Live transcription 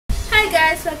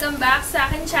guys! Welcome back sa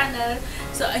akin channel.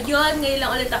 So, ayun, ngayon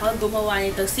lang ulit ako gumawa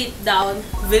nito sit-down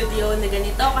video na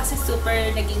ganito kasi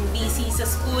super naging busy sa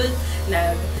school.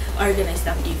 Nag-organize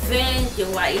ng event,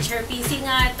 yung YHRPC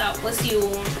nga, tapos yung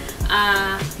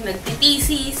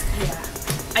nagtitisis, kaya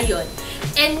ayun.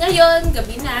 And ngayon,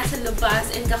 gabi na sa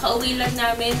labas and kakauwi lang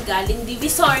namin galing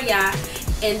Divisoria.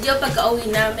 And yung pagka-uwi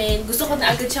namin, gusto ko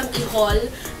na agad siyang i-haul.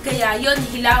 Kaya yun,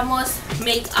 hilamos,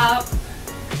 makeup,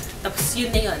 tapos yun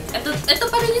na yun. Ito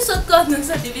pa rin yung suit ko nun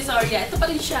sa Divisoria. Ito pa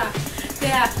rin siya.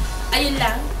 Kaya, ayun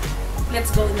lang. Let's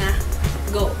go na.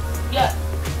 Go. Yun.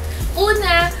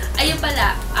 Una, ayun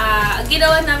pala. Ang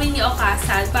ginawa namin yung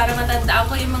okasan para matandaan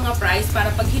ko yung mga price. Para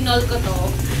pag hinol ko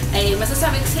to, ay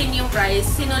masasabi ko sa inyo yung price.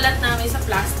 Sinulat namin sa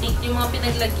plastic yung mga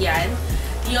pinaglagyan.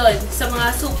 Yun. Sa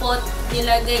mga supot,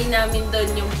 nilagay namin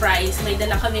doon yung price. May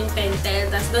dala kaming pentel.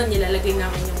 Tapos doon nilalagay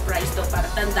namin yung price to para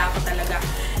tanda ko talaga.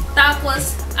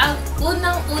 Tapos, ang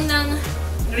unang-unang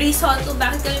reason kung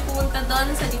bakit kami pumunta doon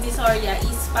sa Divisoria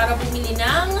is para bumili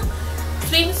ng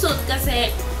swimsuit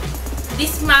kasi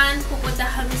this month pupunta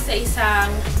kami sa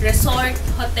isang resort,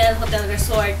 hotel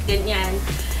resort, ganyan.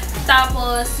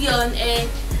 Tapos, yun,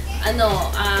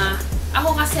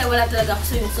 ako kasi wala talaga ako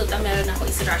swimsuit, ang meron ako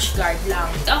is rash guard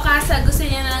lang. Ako kasi gusto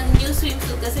niya ng new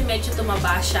swimsuit kasi medyo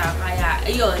tumaba siya, kaya,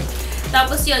 ayun.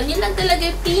 Tapos yun lang talaga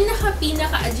yung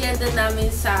pinaka-agenda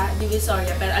namin sa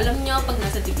Divisoria. Pero alam nyo, pag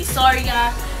nasa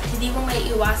Divisoria, hindi mo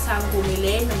may iwasang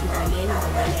bumili,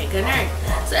 ganun.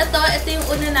 So ito yung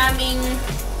una naming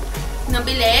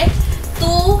nabili.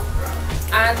 Two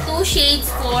shades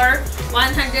for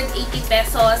 180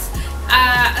 pesos.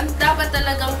 Ang dapat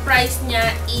talagang price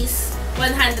niya is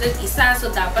 100 isa,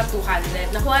 so dapat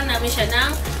 200. Nakuha namin siya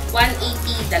ng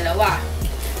 180 dalawa.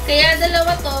 Kaya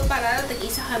dalawa to para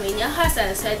tag-isa kami ni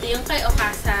Okasan. So, ito yung kay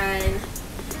Okasan.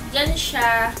 Yan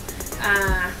siya.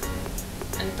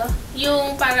 Ano to?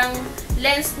 Yung parang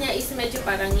lens niya is medyo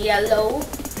parang yellow.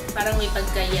 Parang may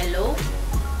pagka-yellow.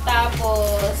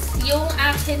 Tapos, yung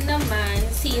akin naman,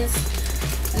 since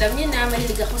alam niyo na,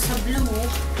 mahilig ako sa blue.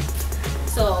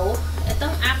 So,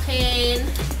 itong akin,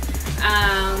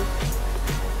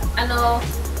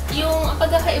 yung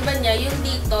pagkakaiba niya, yung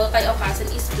dito kay Okasan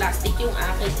is plastic, yung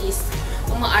akin is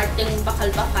umaarting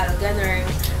bakal-bakal, ganun.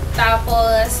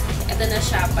 Tapos, ito na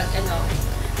siya pag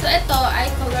So, ito ay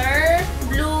color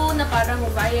blue na parang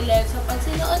violet. So, pag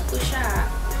sinuot ko siya,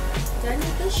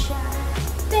 ganito siya.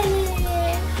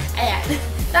 Ayan.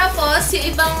 Tapos, yung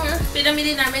ibang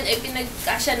pinamili namin ay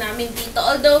pinagkasya namin dito.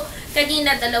 Although,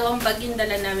 kanina dalawang bag yung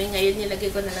dala namin. Ngayon,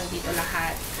 nilagay ko na lang dito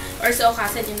lahat. Or so,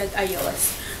 Okasan yung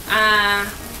nag-ayos.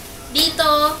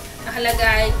 Dito,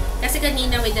 nakalagay, kasi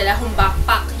kanina may dala akong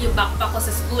backpack, yung backpack ko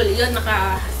sa school, yun,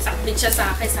 nakasakbit siya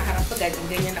sa akin, sa harap ko,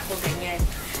 ganyan ako, ganyan.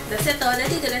 Tapos ito,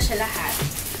 nandito na siya lahat.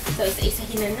 So,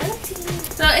 isa-isahin na natin.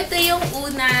 So, ito yung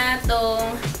una,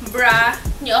 tong bra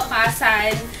ni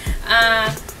Okasan.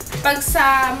 Pag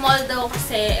sa mall daw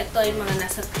kasi, ito yung mga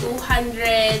nasa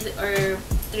 200 or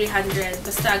 300,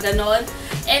 basta ganon.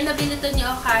 And nabili to ni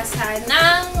Okasan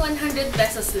ng 100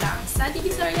 pesos lang. Sa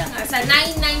Divisoria nga, sa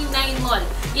 999 Mall.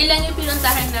 Yun lang yung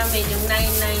pinuntahan namin, yung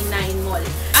 999 Mall.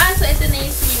 So ito na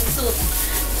yung swimsuit.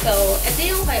 So, ito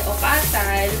yung kay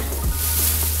Okasan.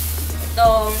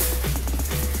 Itong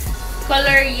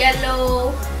color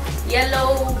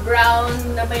yellow-brown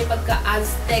na may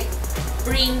pagka-Aztec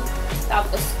print.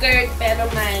 Tapos skirt, pero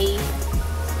may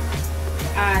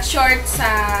short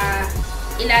sa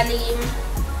ilalim.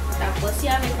 Tapos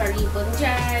yan, may pa-ribbon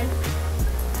dyan.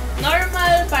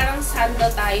 Normal, parang sando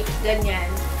type, ganyan.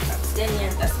 Tapos ganyan.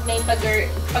 Tapos may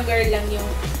pag-girl lang yung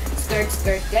skirt,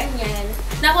 ganyan.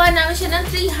 Nakuha namin siya ng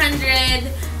 300.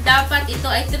 Dapat ito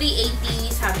ay 380.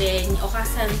 Sabi ni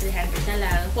Okasan, 300 na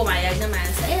lang. Pumayag naman.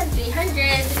 So, ayan,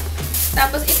 300.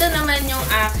 Tapos ito naman yung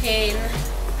akin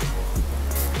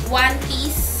one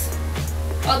piece.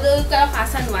 Although kay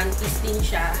Okasan, one piece din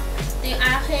siya. Ito yung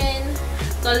akin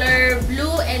color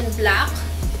blue and black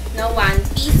na one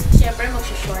piece. Siyempre,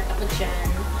 mag-short ako dyan.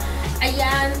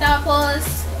 Ayan.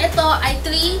 Tapos, ito ay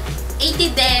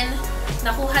 380 din.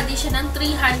 Nakuha din siya ng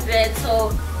 300.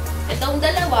 So, itong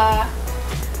dalawa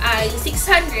ay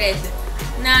 600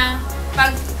 na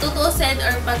pag tutusin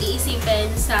or pag-iisipin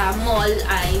sa mall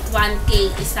ay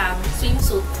 1K isang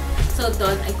swimsuit. So,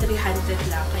 doon ay 300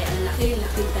 lang. Kaya, ang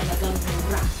laki-laki talagang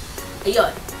mura.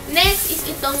 Ayun. Next is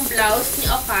itong blouse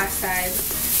ni Okasan.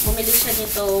 Bumili siya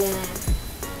nitong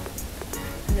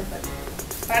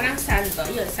parang sando.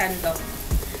 Yun, sando.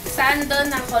 Sando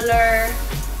na color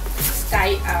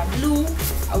sky blue,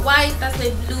 white, tapos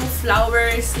may blue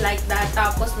flowers like that.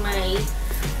 Tapos may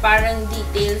parang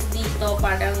details dito,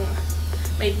 parang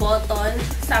May button,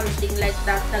 something like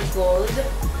that na gold.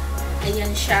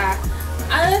 Ayan siya.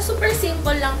 Super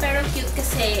simple lang pero cute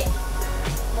kasi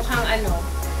mukhang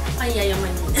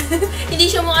yayamanin. Hindi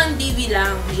siya mukhang DV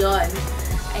lang. Yon.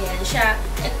 Ayan siya.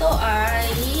 Ito ay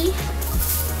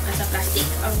nasa plastic.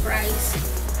 Ang price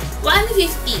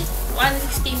 150.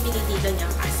 150 binitito niya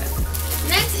ang kasa.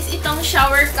 Next is itong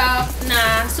shower cup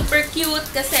na super cute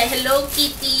kasi Hello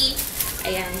Kitty.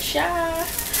 Ayan siya.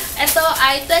 Ito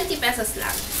ay 20 pesos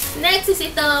lang. Next is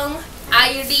itong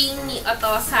eye ring ni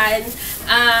Otosan.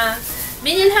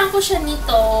 Binilhan ko siya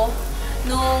nito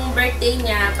nung birthday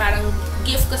niya. Parang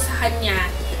gift ko sa kanya.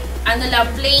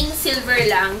 Plain silver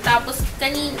lang. Tapos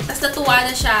natuwa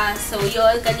na siya. So,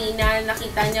 yun, kanina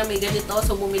nakita niya may ganito.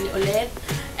 So, bumili ulit.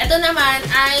 Ito naman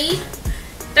ay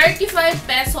 35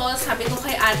 pesos. Sabi ko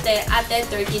kay ate,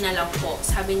 30 na lang po.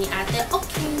 Sabi ni ate,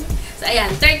 okay. So,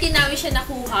 ayan, 30 namin siya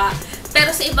nakuha.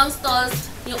 Pero sa ibang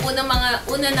stalls, yung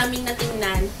una namin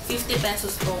natingnan, 50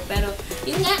 pesos to. Pero,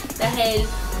 yun nga, dahil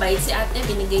bait si ate,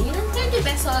 binigay niya ng 30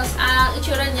 pesos. Ang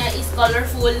itsura niya is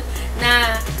colorful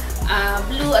na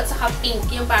blue at saka pink.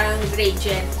 Yung parang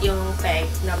gradient, yung peg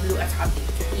na blue at saka pink.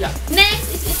 Yeah.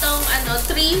 Next is itong 3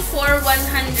 for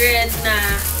 100 na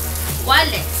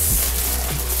wallets.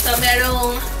 So,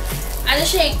 merong,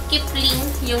 siya, Kipling,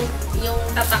 yung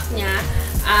tatak niya.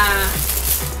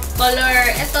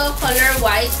 Color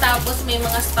white, tapos may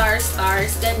mga stars,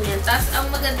 ganyan. Tapos, ang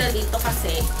maganda dito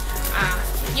kasi,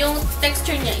 yung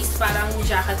texture niya is parang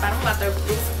jacket, parang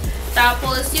waterproof.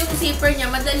 Tapos, yung zipper niya,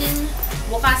 madaling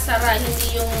bukas-sara,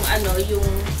 hindi yung,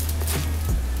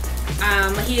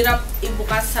 mahirap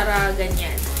ibukas-sara,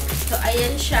 ganyan. So,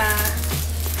 ayan siya.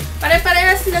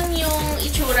 Pare-parehas lang yung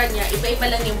itsura niya, iba-iba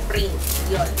lang yung print.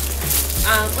 Yun.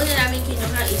 Una namin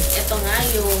kinuha is, ito nga,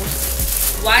 yung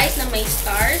white na may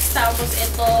stars. Tapos,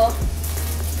 ito,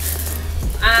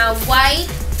 white,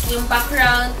 yung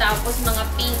background, tapos mga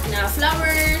pink na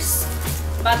flowers,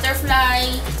 butterfly,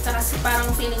 saka parang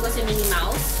feeling ko si Minnie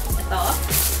Mouse. Ito.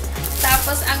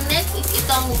 Tapos, ang next is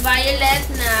itong violet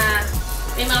na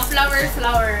may mga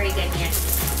flower, ganyan.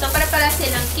 So, para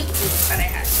silang Kipling,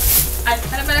 parehas. At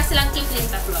para silang Kipling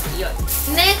tatlo. Yun.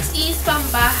 Next is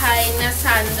pambahay na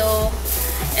sando.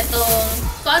 Itong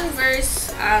Converse,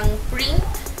 ang print.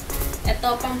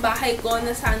 Ito, pambahay ko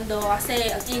na sando kasi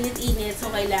ang init-init.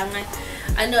 So, kailangan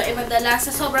madala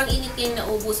sa sobrang init kayo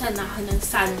naubusan na ako ng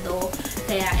sando.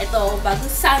 Kaya ito,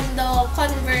 bagong sando,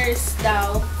 Converse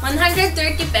daw.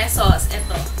 130 pesos.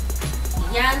 Ito.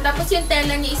 Yan. Tapos yung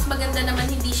tela niya is maganda naman.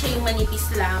 Hindi siya yung manipis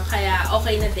lang. Kaya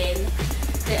okay na din.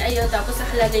 Kaya ayun. Tapos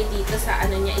nakalagay dito sa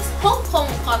niya is Hong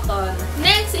Kong cotton.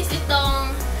 Next is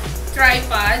itong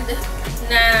tripod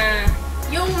na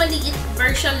yung maliit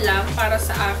version lang para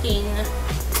sa aking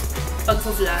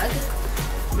pag-vlog.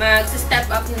 Mag-step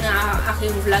up na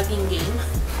aking vlogging game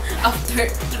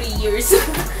after 3 years.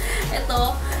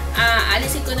 Ito,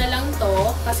 alisin ko na lang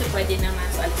to kasi pwede naman.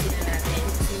 So, alisin na natin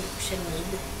kasi hindi ko siya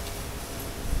need.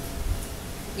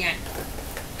 Yan.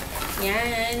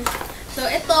 Yan. So,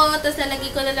 ito, tapos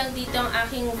lalagay ko na lang dito ang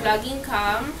aking vlogging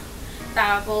cam.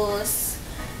 Tapos,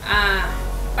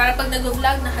 para pag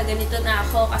nag-vlog, nakaganito na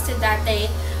ako. Kasi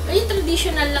dati, yung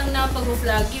traditional lang na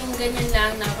pag-vlog, yung ganyan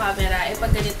lang na camera.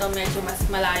 Pag ganito, medyo mas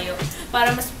malayo.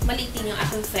 Para mas malitin yung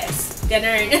aking face.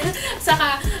 Ganun.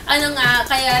 Saka,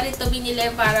 kaya rin ito binili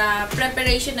para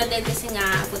preparation na din. Kasi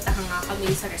nga, punta nga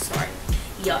kami sa resort.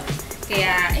 Yun.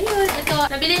 Kaya, ayun, ito.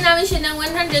 Nabili namin siya ng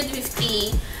 150.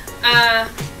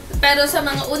 Pero sa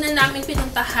mga una namin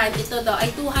pinuntahan, ito daw ay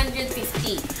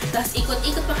 250. Tapos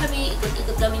ikot-ikot pa kami,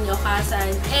 ikot-ikot kami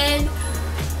Yokasan. And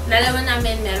nalaman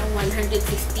namin merong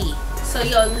 150. So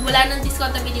yun, wala nang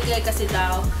discount na binigay kasi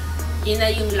daw, yun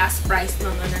na yung last price ng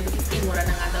 150. Mura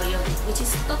na nga daw yun. Which is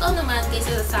totoo naman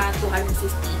kaysa sa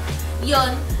 250.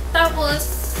 Yun.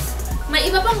 Tapos, may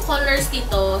iba pang colors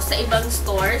dito sa ibang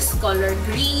stores. Color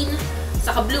green,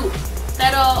 saka blue.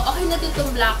 Pero okay na dito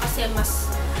black kasi mas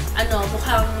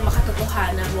mukhang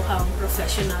makatotohanan, mukhang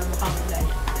professional, mukhang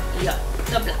ganyan. Yan,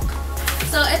 the black.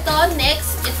 So, ito,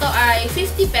 next, ito ay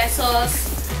 50 pesos.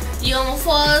 Yung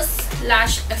false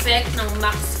lash effect ng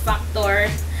Max Factor.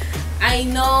 I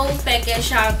know, peke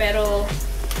siya, pero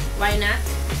why not?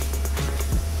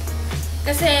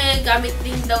 Kasi gamit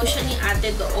din daw siya ni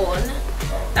ate doon.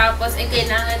 Tapos,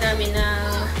 kailangan namin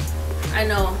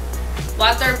ng,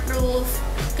 waterproof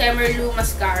Camerlu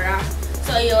mascara.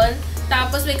 So, ayun.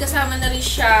 Tapos, may kasama na rin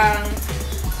siyang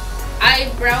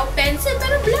eyebrow pencil,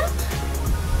 pero black.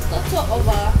 Totoo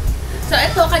ba? So,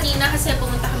 ito kanina kasi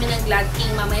pumunta kami ng Glad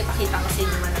King. Mamaya pakita kasi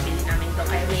yung mga nabili namin to.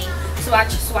 Kaya may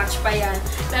swatch pa yan.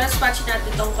 Pero swatch natin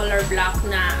itong color black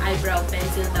na eyebrow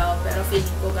pencil daw. Pero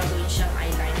feeling ko gagawin siyang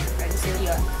eyeliner pencil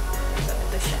yun. So,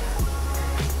 ito siya.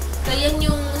 So, yan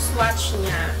yung swatch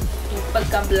niya. Yung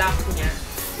pagka-black niya.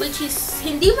 Which is,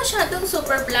 hindi masyadong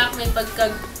super black. May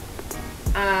pagka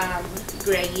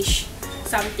grayish.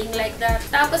 Something like that.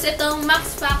 Tapos, itong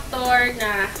Max Factor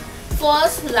na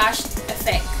False Lash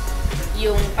Effect.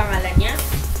 Yung pangalan niya.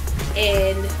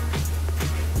 And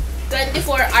 24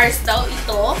 hours daw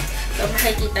ito. So,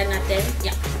 makikita natin.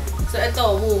 Yeah. So, ito.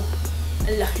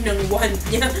 Ang laki ng wand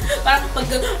niya. Parang pag,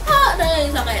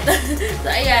 sakit. So,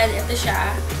 ayan. Ito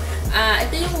siya.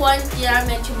 Ito yung wand niya.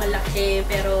 Medyo malaki.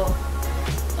 Pero,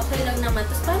 okay lang naman.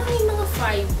 Tapos, parang may mga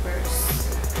fibers.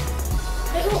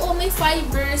 Ay, oo. May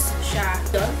fibers siya.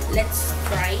 So, let's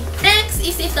try. Next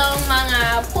is itong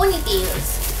mga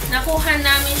ponytails. Nakuha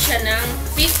namin siya ng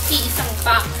 50 isang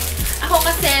pack. Ako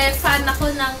kasi, fan ako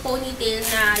ng ponytail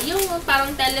na yung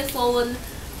parang telephone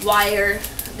wire.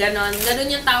 Ganon. Ganon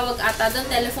yung tawag ata doon.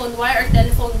 Telephone wire or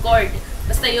telephone cord.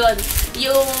 Basta yun.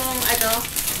 Yung,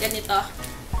 ganito.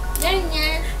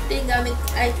 Ganyan. Ito yung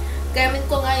gamit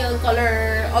ko ngayon,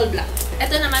 color all black.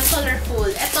 Ito naman,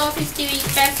 colorful. Ito, 50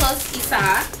 pesos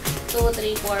isa. 2,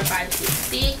 3, 4, 5,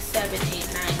 6, 7,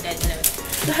 8, 9, 10,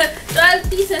 11. 12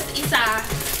 pieces isa.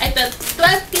 Ito,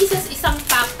 12 pieces isang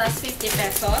pack, tas 50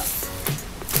 pesos.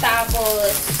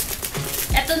 Tapos,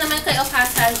 ito naman kay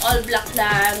Okasan, all black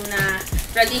lang na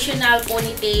traditional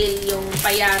ponytail, yung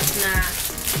payat na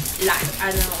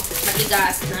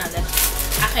matigas na gano'n.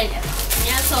 Akin ito.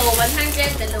 Yan, so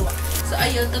 100, dalawa. So,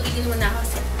 ayun, tubigin mo na ako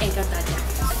sa Camtasia.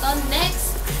 Ito,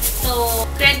 next. So,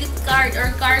 credit card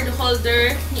or card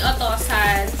holder ni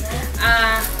Okasan.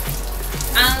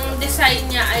 Ang design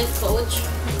niya ay Coach,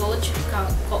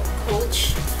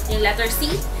 yung letter C.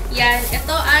 Yan,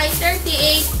 ito ay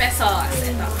 38 pesos.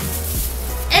 Ito.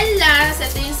 And last,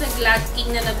 ito yung sa Glad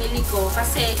King na nabili ko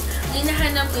kasi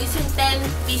hinahanap ko is yung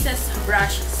 10 pieces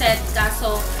brush set.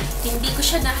 Kaso, hindi ko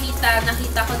siya nakita.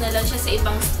 Nakita ko na lang siya sa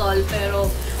ibang stall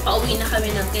pero pauwi na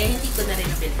kami nun kaya hindi ko na rin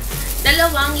nabili.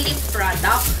 Dalawang lip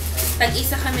product.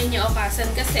 Tag-isa kami ni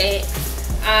Okasan kasi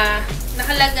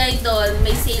nakalagay doon,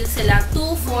 may sale sila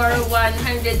 2 for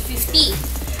 150.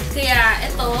 Kaya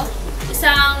ito,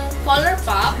 isang color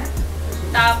pop,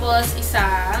 tapos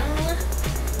isang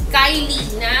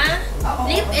Kylie na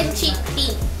lip and cheek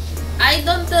tint. I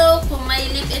don't know kung may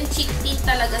lip and cheek tint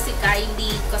talaga si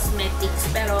Kylie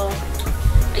Cosmetics, pero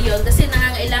ayun, kasi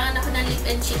nangangailangan ako ng lip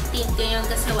and cheek tint ngayon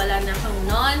kasi wala na akong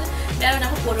non. Meron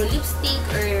ako puro lipstick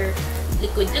or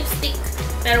liquid lipstick,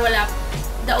 pero wala.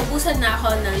 Naubusan na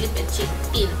ako ng lip and cheek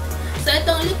tint. So,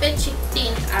 itong lip and cheek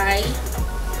tint ay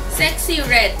Sexy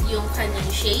Red yung kanyang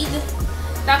shade.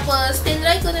 Tapos,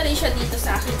 tinry ko na rin siya dito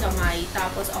sa aking kamay.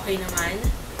 Tapos, okay naman.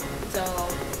 So,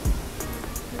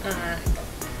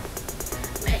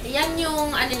 yan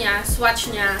yung,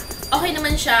 swatch niya. Okay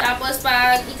naman siya. Tapos,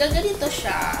 pag ikaganito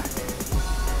siya,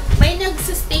 may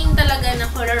nag-sustain talaga na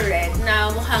color red na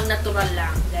mukhang natural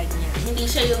lang. Ganyan. Hindi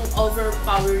siya yung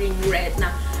overpowering red na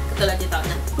katulad dito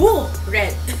na,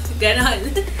 red. Ganon.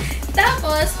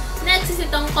 Tapos, next is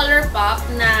itong color pop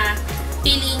na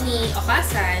pili ni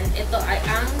Okasan. Ito ay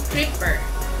ang Creeper.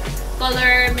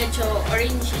 Color medyo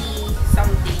orangey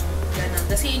something. Ganon.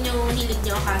 Kasi yun yung hilig ni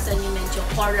Okasan, yung medyo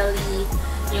corally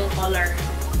yung color.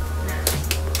 Na,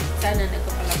 sana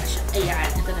nagpapalabas siya. Ayan,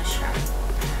 ito na siya.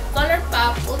 Color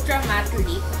pop Ultra Matte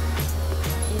Lip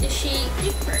in the shade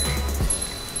Creeper.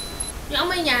 Yung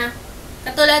amoy niya,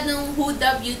 katulad ng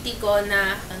Huda Beauty ko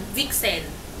na Vixen.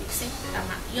 Vixen?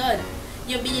 Tama. Yun.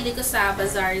 Yung binili ko sa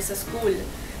bazaar sa school.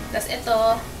 Tapos ito,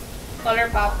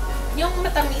 color pop. Yung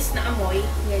matamis na amoy.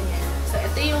 Ganyan. So,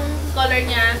 ito yung color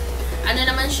niya. Ano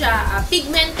naman siya?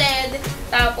 Pigmented.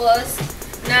 Tapos,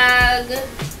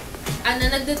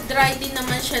 nagda-dry din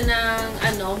naman siya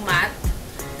ng matte.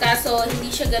 Kaso, hindi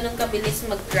siya ganun kabilis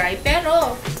mag-dry.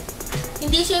 Pero,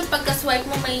 hindi siya yung pagka-swipe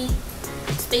mo may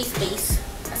space.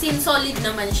 As in, solid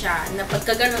naman siya. Na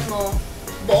pagka ganun mo,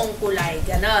 buong kulay.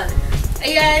 Ganon.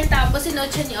 Ayan, tapos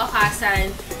sinod siya ni Okasan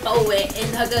pauwi.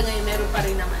 And hanggang ngayon, meron pa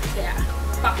rin naman. Kaya,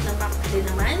 pack na pack din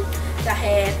naman.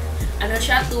 Kahit,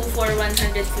 siya, 2 for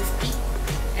 150.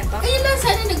 Eto. Ayun lang,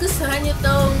 sana nagustuhan nyo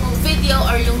itong video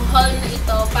or yung haul na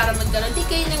ito para magkaroon din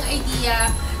kayo ng idea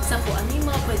sa kung ano yung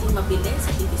mga pwedeng mabili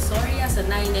sa Divisoria, sa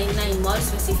 999 Mall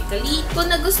specifically.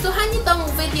 Kung nagustuhan nyo itong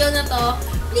video na to,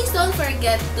 please don't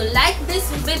forget to like this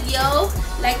video.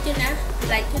 Like nyo na.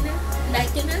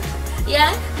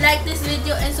 Yeah, like this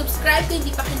video and subscribe kung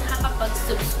hindi pa kayo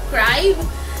nakakapag-subscribe.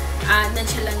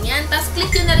 Nandiyan lang yan. Tapos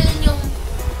click nyo na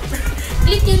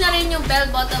rin yung bell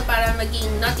button para maging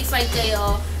notified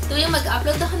kayo tuwing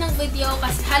mag-upload ako ng video,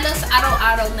 kasi halos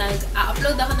araw-araw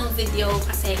nag-upload ako ng video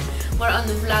kasi more on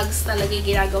vlogs talaga yung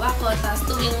ginagawa ko. Tapos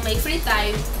tuwing may free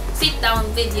time, sit-down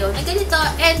video na ganito.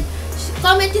 And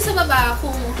comment nyo sa baba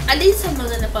kung alin sa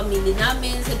mga napamili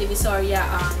namin sa Divisoria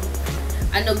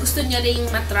ang gusto nyo ring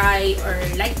matry or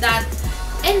like that.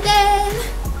 And then,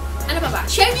 ano pa ba?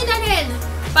 Share nyo na rin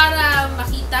para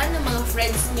makita ng mga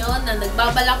friends nyo na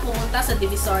nagbabalak pumunta sa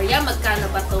Divisoria.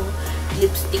 Magkano ba tong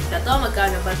lipstick na to?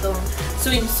 Magkano ba tong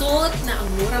swimsuit na ang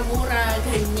mura-mura?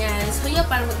 Ganyan. So, yun,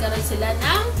 para magkaroon sila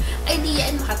ng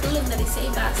idea and makatulong na rin sa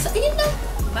iba. So, ayun lang.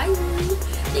 Bye!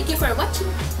 Thank you for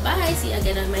watching. Bye! See you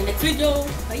again on my next video.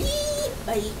 Bye!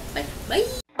 Bye! Bye!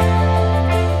 Bye!